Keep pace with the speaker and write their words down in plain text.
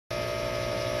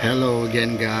Hello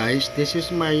again, guys. This is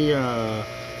my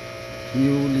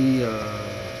newly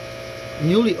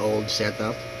old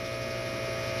setup,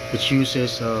 which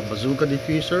uses a bazooka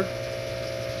diffuser.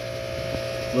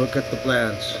 Look at the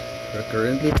plants. They're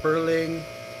currently purling.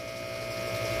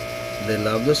 They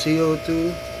love the CO2.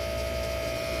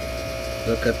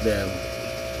 Look at them.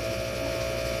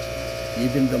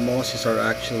 Even the mosses are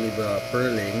actually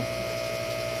purling.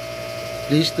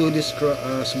 Please do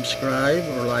subscribe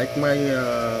or like my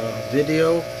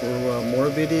video for more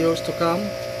videos to come.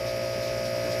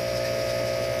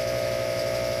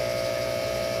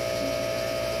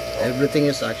 Everything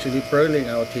is actually purling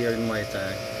out here in my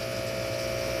tank.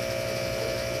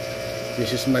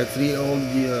 This is my 3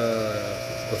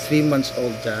 months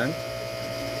old tank.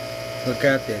 Look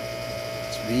at it.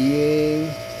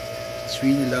 It's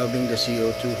really loving the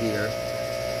CO2 here.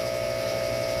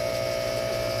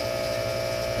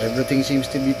 Everything seems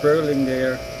to be purling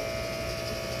there.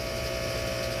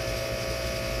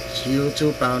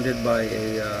 CO2 pounded by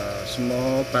a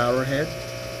small power head.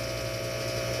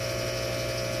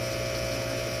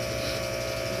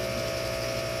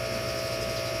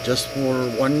 Just for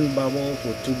 1 bubble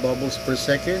to 2 bubbles per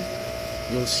second,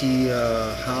 you'll see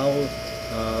how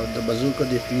the bazooka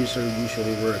diffuser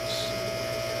usually works.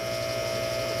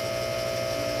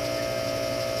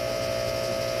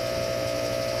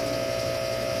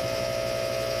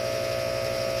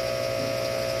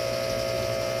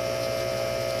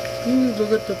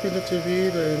 Look at the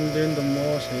Pinatavita and then the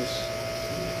mosses.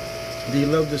 They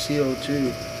love the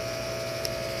CO2.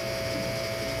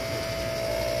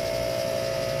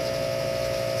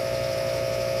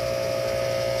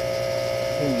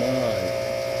 Oh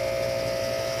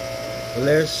my.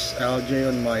 Less algae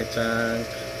on my tank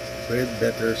with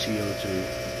better CO2.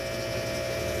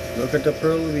 Look at the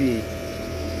pearl weed.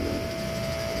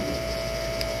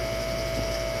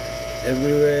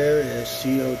 Everywhere is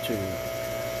CO2.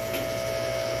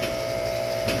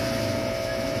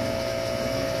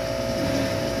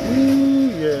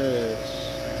 Yes.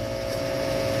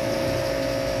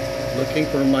 Looking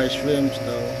for my shrimps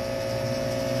though.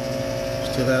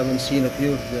 Still haven't seen a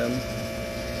few of them.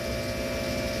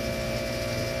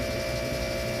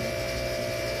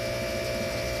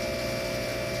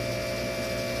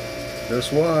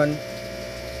 There's one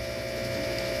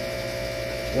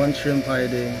shrimp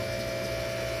hiding.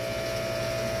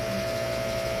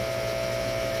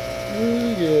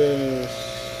 Yes.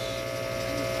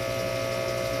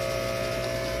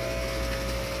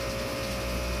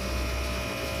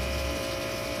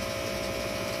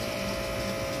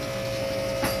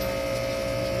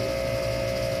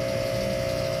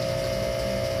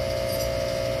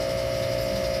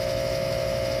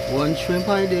 One shrimp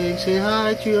hiding. Say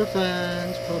hi to your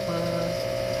fans. Bye-bye.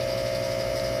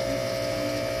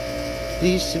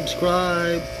 Please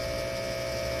subscribe.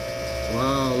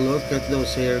 Wow, look at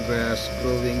those hair grass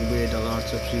growing with a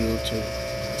lot of CO2.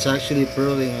 It's actually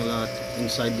purling a lot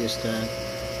inside this tank.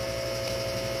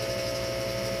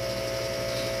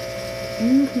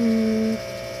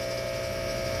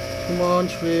 Come on,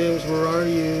 shrimps, where are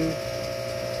you?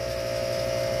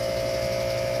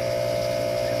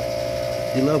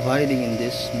 They love hiding in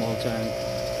this small tank.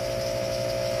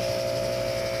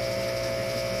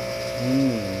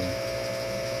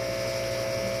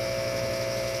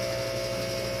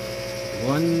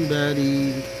 One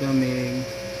baddie coming.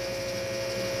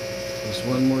 There's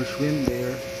one more shrimp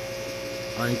there.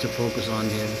 I need to focus on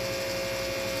him.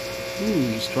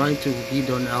 He's trying to feed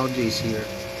on algae here.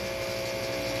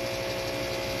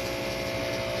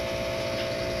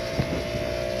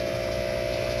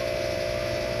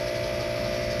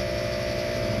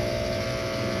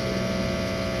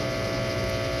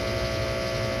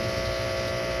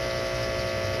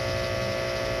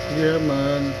 Yeah,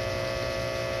 man.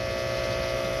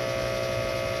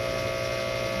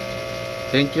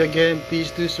 Thank you again. Please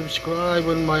do subscribe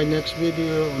on my next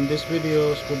video, on this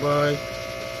videos. Bye bye.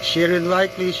 Share and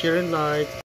like, please share and like.